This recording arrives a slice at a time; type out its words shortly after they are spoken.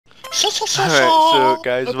so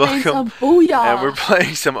guys, We're playing welcome. some Booyah. And we're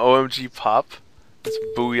playing some OMGPOP. It's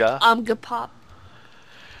Booyah. OMGPOP.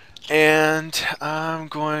 And I'm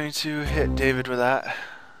going to hit David with that.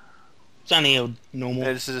 It's only a normal.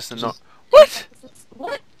 Hey, this is just a no. What?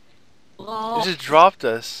 What? It Well, just dropped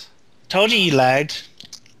us. Told you lagged.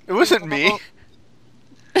 It wasn't me.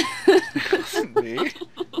 It wasn't me.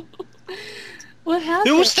 what happened?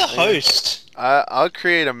 Who was the host? I'll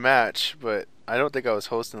create a match, but I don't think I was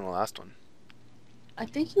hosting the last one. I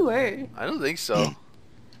think you were. I don't think so.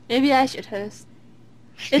 Maybe I should host.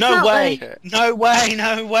 It's No not way. like- No way.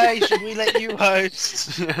 No way. Should we let you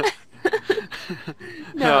host?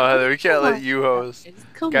 No, Heather, we can't come let on, you host.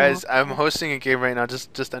 Come Guys, on. I'm hosting a game right now.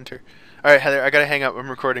 Just enter. All right, Heather, I gotta hang up. I'm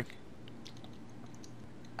recording.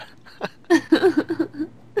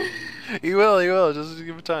 You will. Just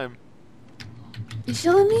give it time. You're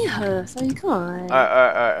showing me host. I mean, come on. All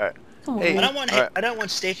right. Come on. Hey. I don't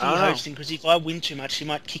want Stephenie I don't know. hosting because if I win too much, she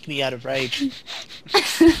might kick me out of rage.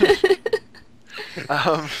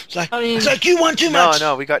 It's like you won too much.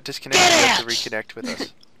 No, we got disconnected. Get You have out! to reconnect with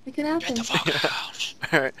us. It can Get happen. the fuck out.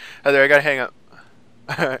 All right, Heather, I gotta hang up.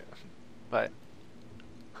 All right, bye.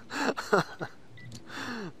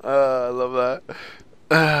 I love that.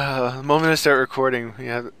 The moment I start recording, we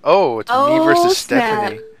have. Oh, it's me versus snap.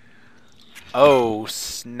 Stephenie. Oh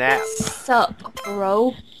snap! Sup,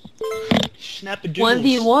 bro? Snap a doodles.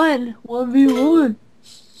 1v1. 1v1.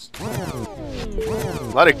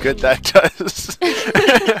 A lot of good that does.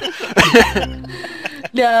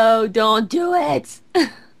 No, don't do it.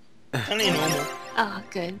 It's only a normal. Oh,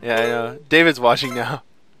 good. Yeah, I know. David's watching now.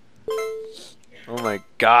 Oh my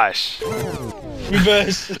gosh.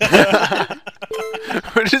 Reverse.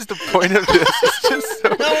 What is the point of this? It's just so...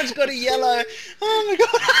 No one's got a yellow. Oh my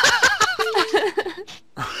god.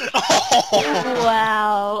 Oh.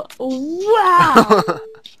 Wow. Wow.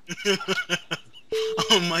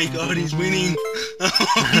 Oh my god, he's winning.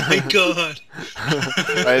 Oh my god.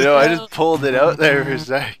 I know, I just pulled it out there for a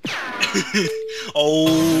sec.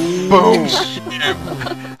 Oh. Boom!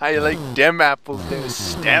 How you like them apples there,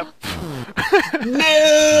 Step?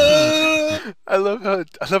 No. I love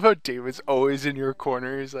how David's always in your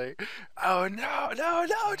corner. He's like, oh no,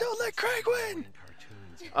 don't let Craig win!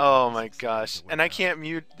 Oh my gosh. And I can't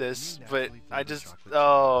mute this, but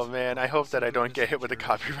oh man, I hope that I don't get hit with a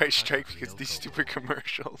copyright strike because of these stupid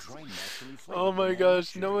commercials. Oh my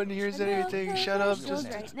gosh, no one hears anything. Shut up, just,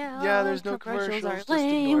 yeah, there's no commercials. Are just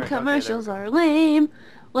lame. ignore it. Commercials are lame.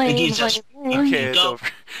 Lame, It gives us- lame. Okay, it's Go.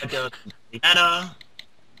 over. Matter.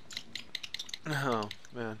 Oh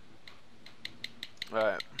man.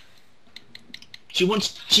 Alright.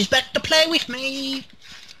 She's back to play with me.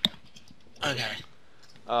 Okay.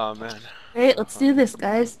 Oh man. Alright, let's do this,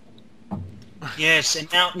 guys. Yes, and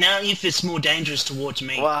now if it's more dangerous towards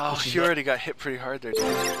me. Wow, which is you what- already got hit pretty hard there,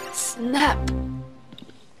 David. Snap.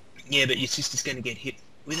 Yeah, but your sister's gonna get hit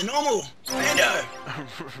with a normal rando.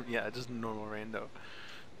 Yeah, just a normal rando.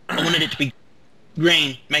 I wanted it to be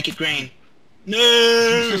green. Make it green. No.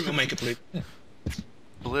 I'll make it blue.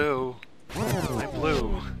 Blue. Why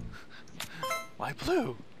blue? Why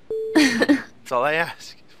blue? That's all I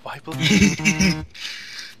ask. Why blue?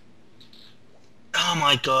 Oh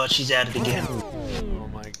my god, she's at it again. Oh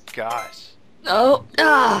my gosh. Oh,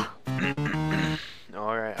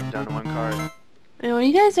 Alright, I'm down to one card. I mean, when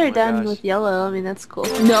you guys are my done gosh. with yellow, I mean, that's cool.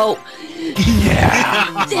 No.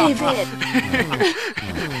 Yeah! David.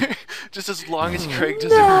 Just as long as Craig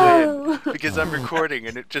doesn't No. win. Because I'm recording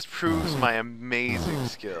and it just proves my amazing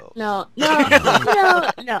skill. No, no, It's like,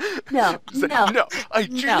 no, I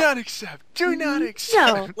do not accept. Do not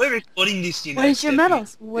accept. No. We're recording this, you know. Where's your Stephenie.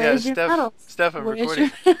 medals? Where's your medals? Steph, I'm Where's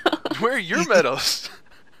recording. your medals? Where are your medals?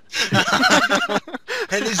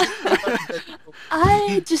 And this-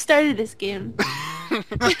 I just started this game.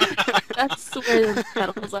 That's where the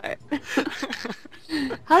medals are.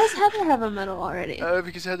 How does Heather have a medal already?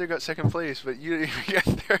 Because Heather got second place, but you didn't even get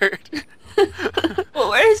third. Well,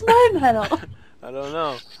 where's my medal? I don't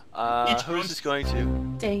know. It's Who's from- this going to?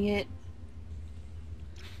 Dang it.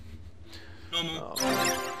 Normal.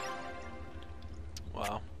 Oh.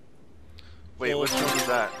 Wow. Wait, which one was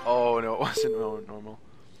that? Oh no, it wasn't normal.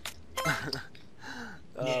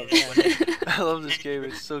 Yeah, I love this game.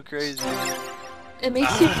 It's so crazy. It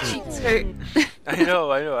makes your cheeks hurt. I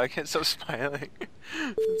know. I can't stop smiling.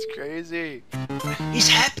 It's crazy. He's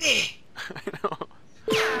happy. I know.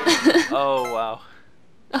 Oh wow.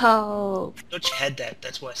 Oh. Thought you had that.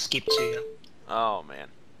 That's why I skipped to you. Oh man.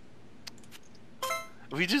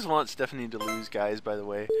 We just want Stephenie to lose, guys. By the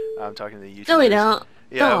way, I'm talking to the YouTubers. No, we don't.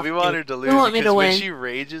 Yeah, Don't. we want her to lose You want me because to when win. she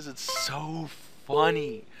rages, it's so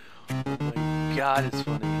funny. Oh my god, it's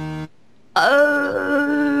funny.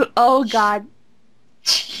 Oh God.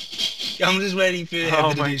 I'm just waiting for Oh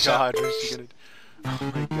Heather to my do something. god, where's she gonna...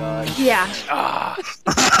 Oh my god. Yeah. Ah!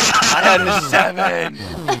 I had a 7!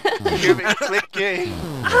 You hear me clicking?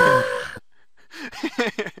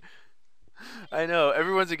 I know,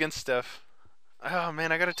 everyone's against Steph. Oh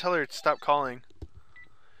man, I gotta tell her to stop calling.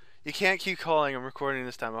 You can't keep calling, I'm recording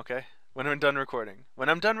this time, okay? When I'm done recording. When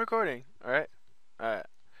I'm done recording, alright? Alright.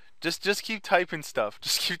 Just keep typing stuff.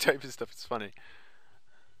 Just keep typing stuff, it's funny.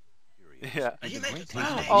 Yeah. Are you making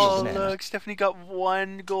fun Oh, of look, Stephenie got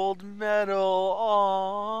 1 gold medal.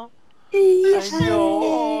 Aww. Yay. I know.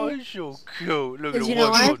 Oh, it's so cute. Look at Cause the you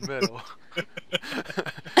know 1 what? gold medal.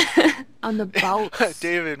 On the bounce.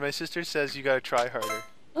 David, my sister says you gotta try harder.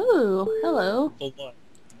 Ooh, hello. For what?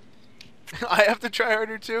 I have to try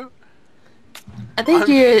harder too? I think I'm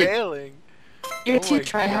failing. you're Oh too my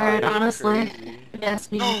try God, hard, that's honestly. crazy. If you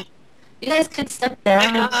ask me. You guys could step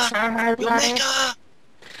down and try hard You're ladder. Mecca!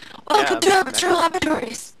 Welcome to Yeah, Amateur Mecca.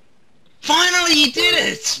 Laboratories. Finally, you did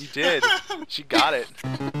it! You did. She got it.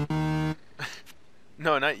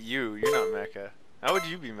 No, not you. You're not Mecca. How would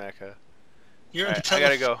you be Mecca? You're Alright, I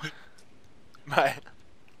gotta go. Bye.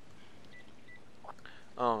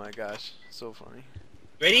 Oh my gosh, so funny.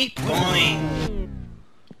 Ready? Boing.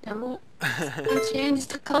 Don't change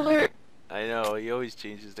the color. I know, he always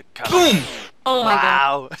changes the color. Boom! Oh my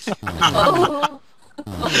God. Wow. Oh.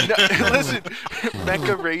 No, listen,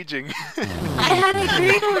 Mecca raging. I had a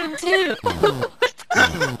green one too.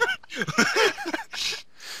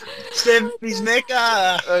 Stephenie's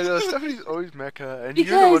Mecca! I know, Stephenie's always Mecca, and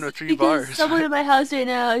you're the one with 3 because bars. someone in my house right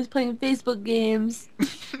now is playing Facebook games.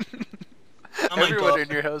 Oh my Everyone God. in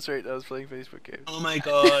your house right now is playing Facebook games. Oh my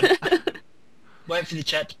God. Wait for the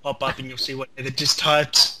chat to pop up and you'll see what Heather just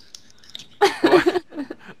typed. What?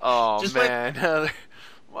 Oh Just wait. man, Heather,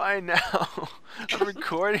 why now? I'm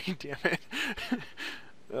recording, damn it.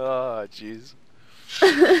 Oh jeez.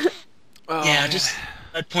 Oh, Yeah, man.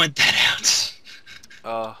 I'd point that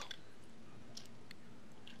out.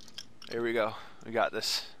 Here we go. We got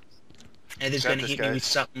this. Heather's Got gonna this, hit me guys. with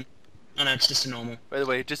something. Oh no, it's just a normal. By the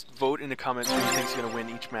way, just vote in the comments who you think's gonna win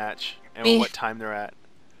each match and Me. what time they're at.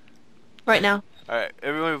 Right now. Alright,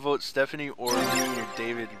 everyone vote Stephenie or me or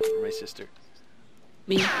David or my sister.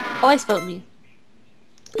 Me. Always vote me.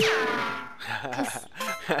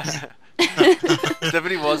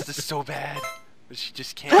 Stephenie wants this so bad, but she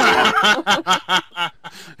just can't have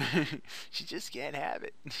it. She just can't have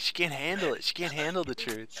it. She can't handle it. She can't handle the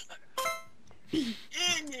truth.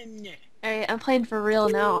 Alright, I'm playing for real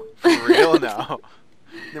now. For real now.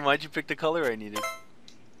 Then why'd you pick the color I needed?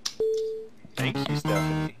 Thank you,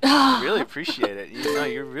 Stephenie. Really appreciate it. You know,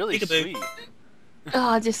 you're really Peekaboo. sweet.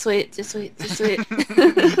 Oh, just wait, just wait, just wait.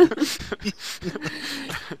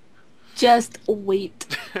 Just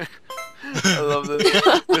wait. I love this.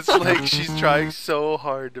 It's like she's trying so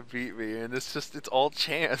hard to beat me, and it's all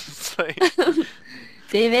chance. It's like,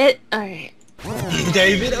 David? Alright.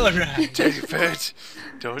 David, alright. David,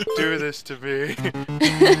 don't do this to me.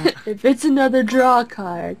 If it's another draw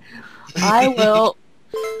card, I will.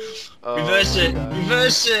 Oh, Reverse it. God.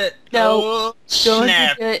 Reverse it. No. Oh, Don't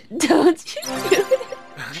snap. you do it. Don't you do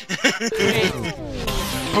it. Wait.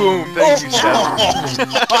 Boom! Thank you,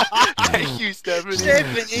 Stephenie. Thank you, Stephenie.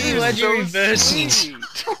 Stephenie, You're why'd you so reverse it? sweet.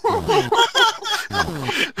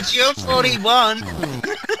 It's your 41.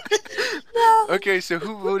 No. Okay, so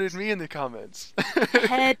who voted me in the comments?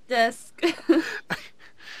 Head desk.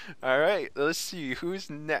 Alright, let's see. Who's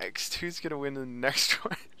next? Who's gonna win the next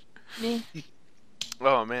one? Me.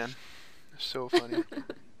 Oh, man. So funny.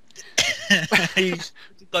 He's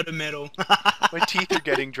got a medal. My teeth are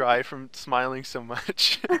getting dry from smiling so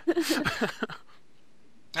much.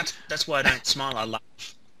 That's why I don't smile, I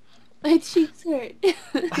laugh. My cheeks hurt.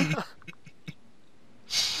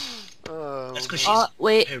 Oh, That's 'cause she's- Oh,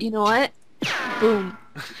 wait, you know what? Boom.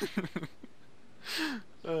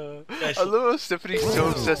 I love how Stephenie's so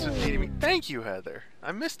obsessed with beating me. Thank you, Heather.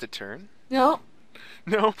 I missed a turn. No.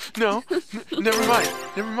 No, no, never mind.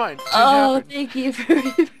 Never mind. Didn't Oh, happen. thank you for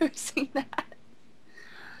reversing that.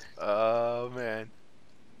 Oh, man.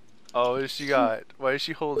 Oh, what has she got? Why is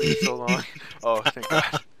she holding it so long? Oh, thank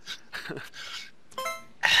God.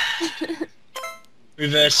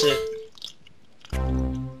 Reverse it.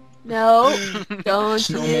 No, don't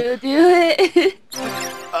Normal. you do it.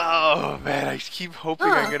 Oh, man, I keep hoping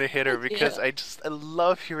I'm Oh, gonna hit her thank because you. I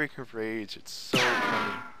love hearing her rage. It's so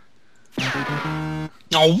funny.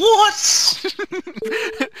 Oh, what?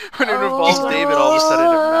 When it involves David, all of a sudden it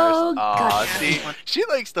matters. Oh, Aw, God. see, she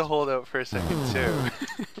likes to hold out for a second too.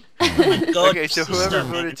 Oh my God, Okay, so sister, whoever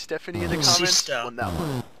man. voted Stephenie in the comments Sister. won that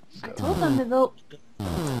one. I told them to vote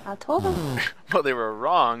I told them. Well, they were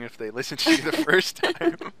wrong if they listened to you the first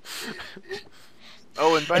time.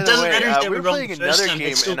 Oh, and by It the doesn't way, matter if they we were were wrong playing the first another time, they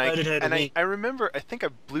game, still and voted her to me. I remember, I think I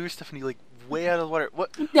blew Stephenie like way out of the water.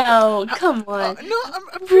 What? No, come on. No,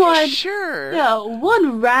 I'm pretty One- sure. No,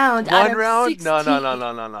 one round out One of round? 16.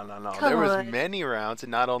 No. There was on. many rounds,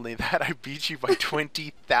 and not only that, I beat you by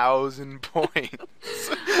 20,000 points.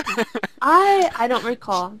 I don't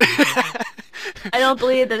recall. I don't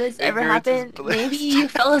believe that this ever Ignorance is happened. Maybe bliss. you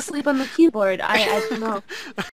fell asleep on the keyboard. I don't know.